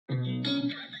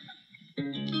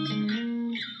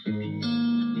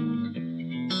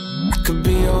could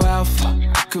be your alpha,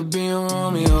 I could be your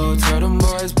Romeo. Tell them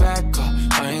boys back up,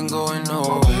 I ain't going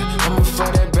nowhere. I'ma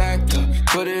fight that back up,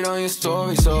 put it on your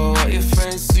story so all your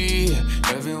friends see it,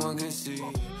 everyone can see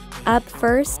it. Up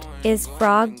first is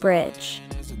frog bridge.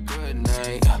 It's a good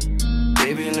night,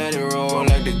 baby let it roll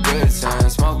like the good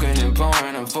times. Smoking and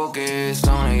pouring, I'm focused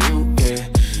on you, yeah.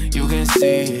 You can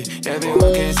see it,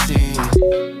 everyone can see it.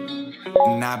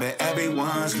 And I bet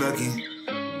everyone's looking.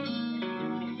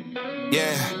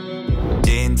 Yeah,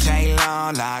 didn't take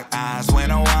long, locked eyes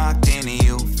when I walked into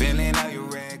you, feeling of your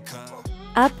red cup.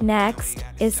 Up next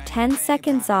is 10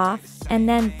 seconds off and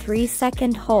then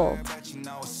 3-second hold.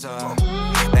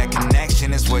 That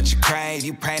connection is what you crave.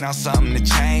 You prayed on something to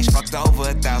change. Fucked over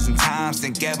 1,000 times,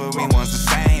 think everyone's the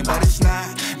same, but it's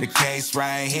not the case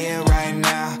right here, right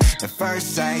now. The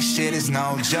first sight shit is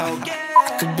no joke.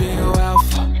 I could be your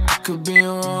alpha, I could be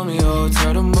your Romeo.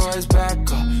 Tell them boys back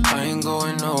up, I ain't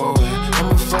going nowhere.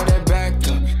 I'ma fight that back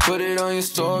up, put it on your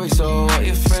story so all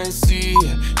your friends see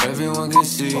it, everyone can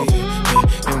see it,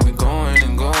 yeah. And we going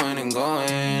and going and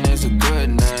going, it's a good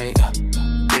night,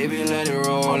 baby let it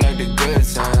roll like the good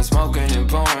times. Smoking and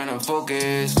pouring, I'm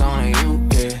focused on you,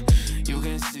 yeah. You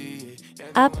can see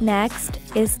it. Up next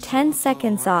is 10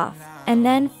 seconds off and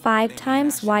then 5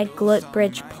 times wide glute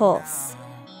bridge pulse.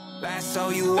 Lasso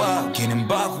you up, getting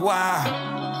buck wild.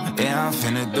 Yeah, I'm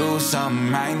finna do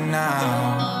something right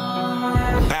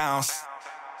now. Bounce.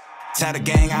 Tell the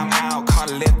gang I'm out, call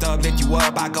the lift up, lift you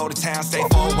up. I go to town, stay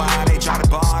for a while. They try to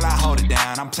ball, I hold it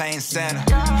down. I'm playing center,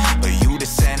 but you the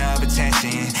center of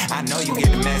attention. I know you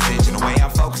get the message, and the way I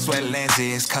focus where the lens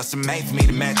is. Custom made for me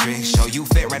the metrics, show you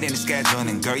fit right in the schedule.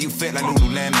 And girl, you fit like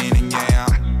Lululemon, and yeah,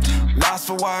 I'm lost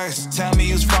for words. Tell me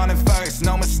who's running first,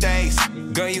 no mistakes.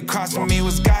 Girl, you crossing me,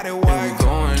 what's got it work? And we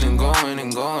going and going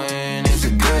and going, it's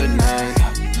a good night.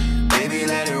 Baby,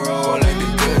 let it roll like the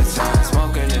good times.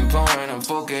 Smoking and pouring, I'm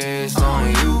focused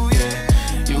on you, yeah.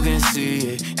 You can see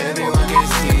it, everyone can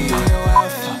see it.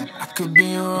 I could be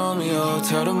your Romeo,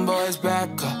 tell them boys back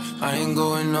up, I ain't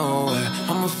going nowhere.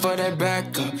 I'ma fight that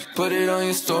back up, put it on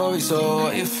your story so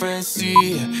all your friends see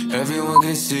it, everyone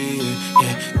can see it,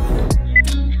 yeah.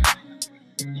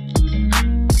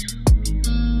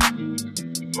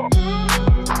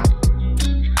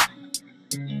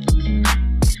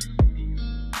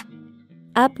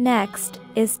 Up next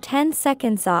is 10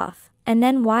 seconds off and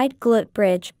then wide glute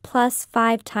bridge plus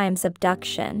 5 times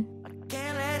abduction. I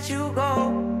can't let you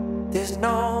go, there's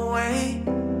no way.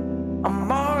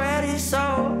 I'm already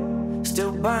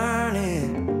still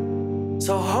burning.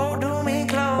 So hold me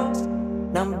close,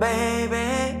 now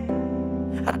baby.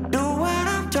 I do what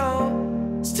I'm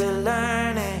told, still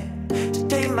learning. To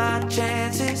take my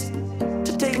chances,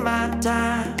 to take my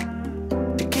time,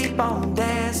 to keep on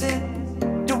dancing.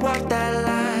 To walk that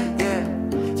line, yeah.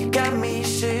 You got me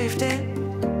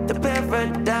shifting the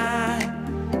paradigm.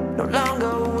 No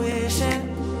longer wishing.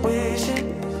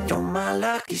 You're my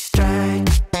lucky strike.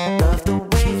 Love the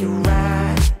way you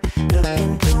ride. Look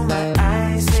into my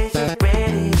eyes, say you're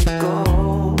ready to go.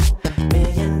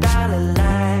 $1,000,000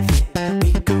 life, yeah.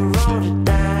 We could roll the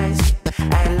dice.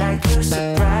 Act like you're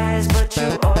surprised, but you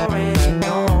already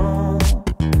know.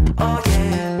 Oh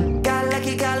yeah, got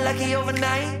lucky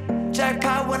overnight.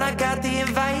 Jackpot when I got the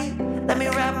invite. Let me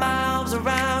wrap my arms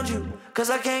around you, cause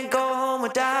I can't go home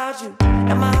without you.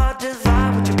 And my heart just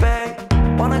vibe with you,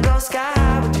 babe. Wanna go sky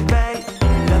high with you, babe.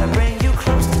 Gotta bring you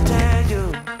close to tell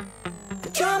you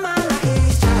that you're my lucky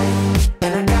strike.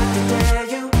 And I got to tell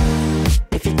you,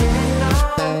 if you didn't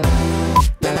know,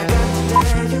 then I got to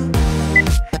tell you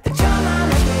that you're my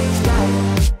lucky strike.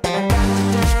 And I got to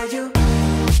tell you,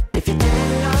 if you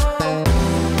didn't know,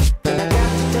 then I got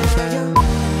to tell you.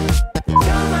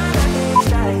 You're my lucky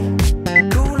strike,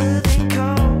 cooler than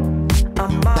cold.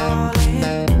 I'm all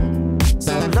in,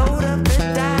 so load up the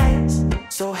dice,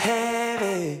 so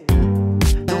heavy,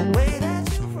 the way that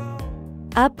you roll.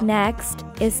 Up next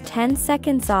is 10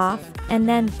 seconds off and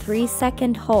then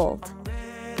 3-second hold.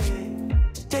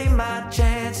 To take my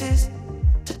chances,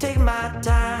 to take my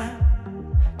time,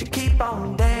 to keep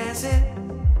on dancing,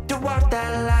 to walk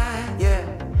that line, yeah.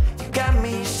 You got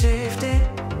me shifting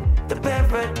the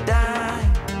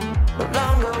paradigm. No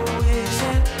longer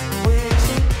wishing.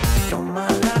 You're my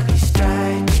lucky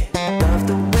strike, yeah. Love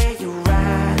the way you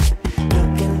ride.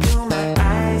 Look into my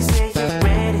eyes, say you're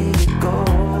ready to go.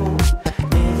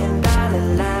 $1,000,000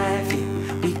 life,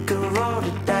 yeah. We could roll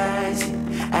the dice,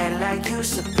 yeah. Act like you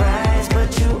surprised, but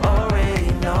you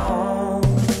already know.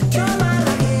 You're my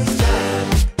lucky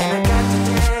strike, and I got to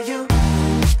tell you,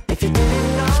 if you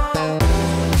didn't know,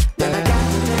 then I got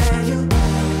to tell you.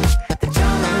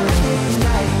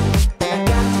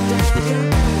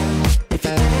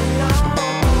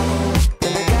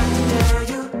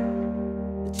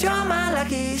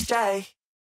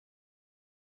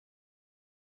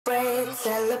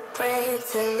 Celebrate,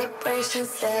 celebration,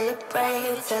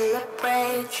 celebrate,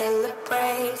 celebrate,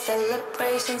 celebrate,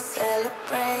 celebration,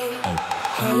 celebrate.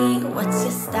 Hey, what's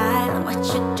your style? What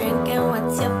you drinking?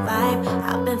 What's your vibe?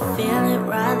 I've been feeling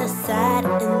rather sad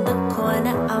in the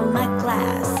corner of my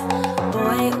glass.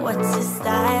 Boy, what's your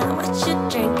style? What you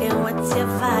drinking? What's your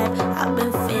vibe? I've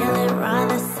been feeling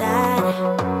rather sad.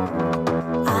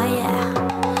 Oh yeah.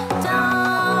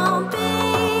 Don't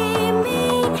be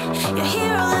mean. You're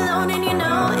here all alone and you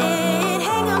know it.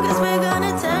 Hang on, 'cause we're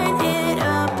gonna turn it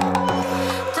up.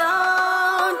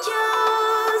 Don't you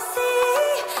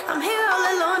see? I'm here all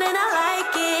alone and I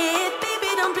like it. Baby,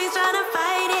 don't please try to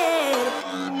fight it.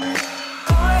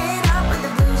 Pour it up with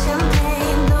the blue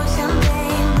champagne, blue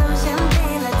champagne, blue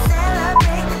champagne. Let's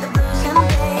celebrate with the blue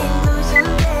champagne, blue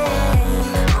champagne.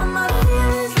 All my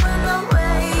feelings run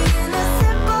away in a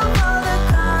sip of all the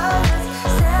colors.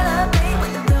 Celebrate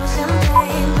with the blue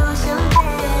champagne, blue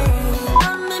champagne.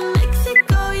 I'm in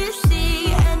Mexico, you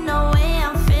see, and no way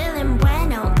I'm feeling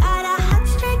bueno. Got a hot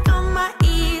streak on my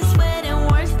ears, sweating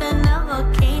worse than a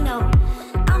volcano.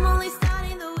 I'm only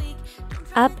starting the week.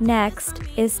 Up next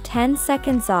is 10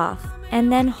 seconds off,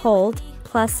 and then hold,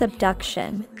 plus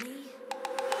abduction.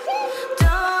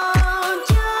 Don't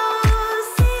you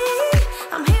see?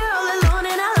 I'm here all alone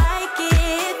and I like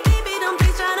it. Baby, don't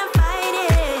please try to fight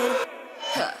it.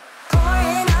 Pour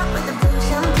it up with the blue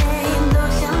champagne,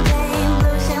 blue champagne,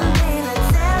 blue champagne. Let's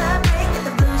celebrate with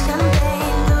the blue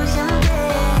champagne, blue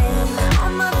champagne.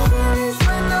 All my feelings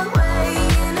run away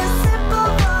in a sip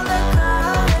of all the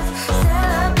colors.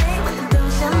 Celebrate with the blue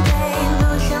champagne,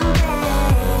 blue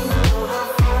champagne. Oh, how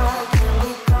far can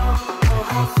we go? Oh,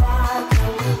 how far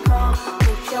can we go?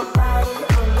 Put your body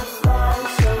on the floor,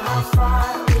 show how far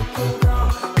we can go.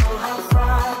 Oh, how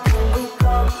far can we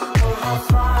go? Oh, how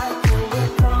far can we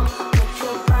go? Put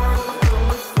your body on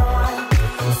the floor.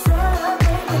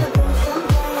 Celebrate with a blue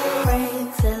champagne.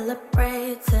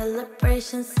 Celebrate,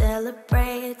 celebration,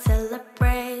 celebrate,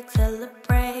 celebrate,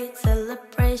 celebrate,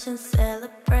 celebration,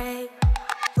 celebrate.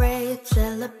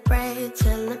 Celebrate,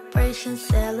 celebration,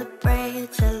 celebrate,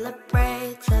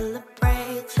 celebrate,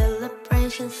 celebrate,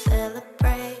 celebration,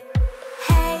 celebrate.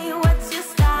 Hey, what's your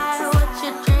style? What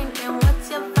you drinking? What's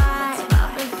your vibe?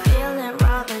 I've been feeling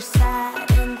rather sad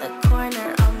in the corner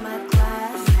of my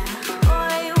glass.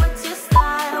 Boy, what's your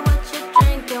style? What you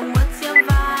drinking? What's your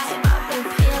vibe? I've been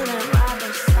feeling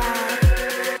rather sad.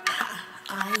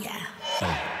 Oh yeah.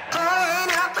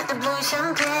 Pouring up with the blue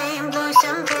champagne, blue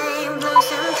champagne, blue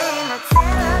champagne. Let's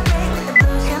celebrate with the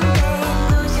blue champagne,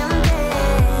 blue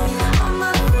champagne. All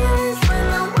my feelings run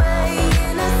away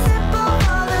in a sip of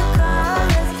all the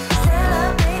colors.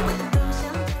 Celebrate with the blue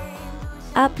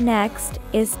champagne. Up next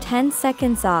is 10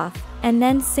 seconds off, and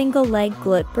then single leg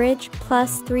glute bridge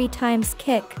plus 3 times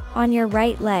kick on your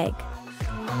right leg.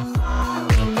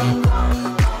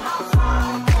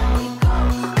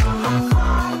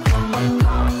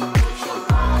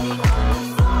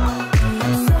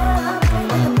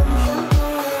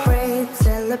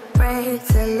 Celebrate,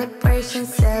 celebration,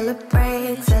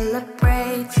 celebrate,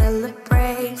 celebrate,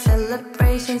 celebrate,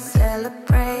 celebration,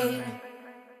 celebrate.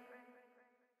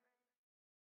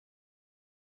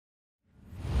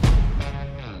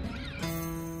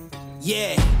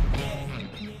 Yeah.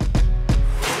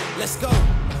 Let's go.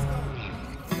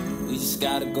 We just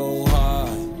gotta go hard.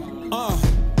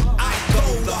 I go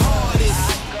the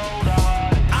hardest.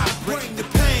 I bring the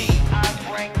pain.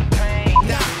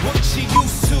 Not what you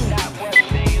used to.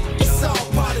 It's all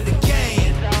part of the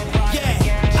game. Yeah,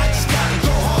 I just gotta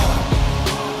go hard.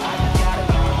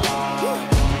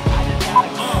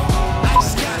 I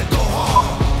just gotta go hard.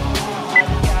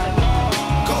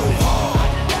 Go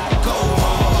hard. Go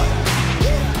hard.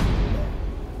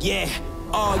 Yeah.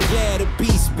 Oh yeah, the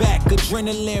beat's back.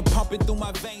 Adrenaline pumping through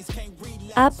my veins. Can't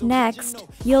relax. Up next,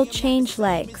 you'll change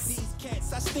legs.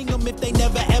 I sting them if they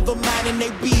never ever mind and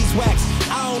they beeswax.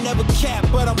 I don't ever cap,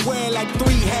 but I'm wearing like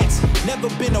 3 hats. Never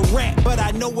been a rat, but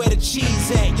I know where the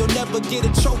cheese at. You'll never get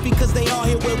a trophy cause they all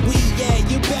here where we at.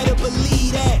 You better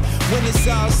believe that. When it's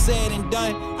all said and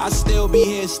done, I'll still be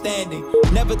here standing.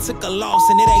 Never took a loss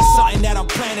and it ain't something that I'm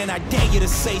planning. I dare you to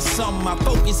say something. My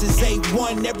focus is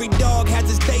A1. Every dog has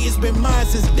its day, it's been mine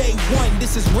since day one.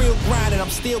 This is real grind and I'm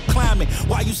still climbing.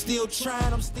 While you still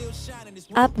trying, I'm still shining.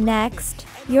 Up next,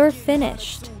 you're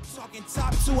finished. Talking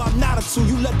top 2, I'm not a 2.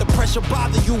 You let the pressure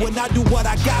bother you and I do what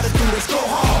I gotta do. Let's go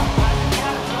hard.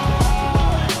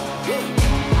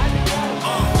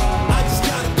 I just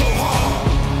gotta go hard.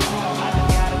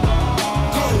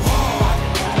 Go hard.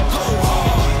 Go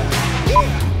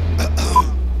hard.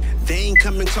 They ain't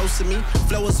coming close to me.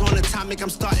 Flow is on atomic. I'm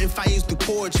starting fires through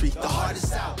poetry. The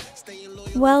hardest out. Staying loyal.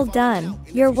 Well done.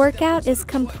 Your workout is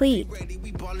complete.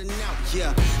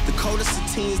 Yeah, the coldest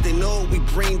of teens, they know what we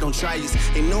bring, don't try us.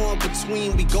 Ain't no in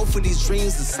between, we go for these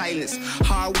dreams in silence.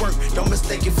 Hard work, don't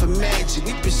mistake it for magic.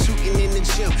 We been shooting in the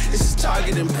gym, this is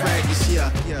target in practice,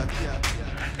 yeah.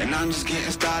 And I'm just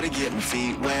getting started, getting my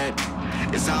feet wet.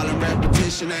 It's all in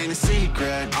repetition, ain't a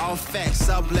secret. All facts,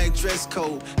 all black dress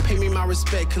code. Pay me my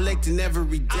respect, collecting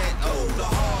every debt. Oh, the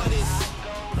hardest.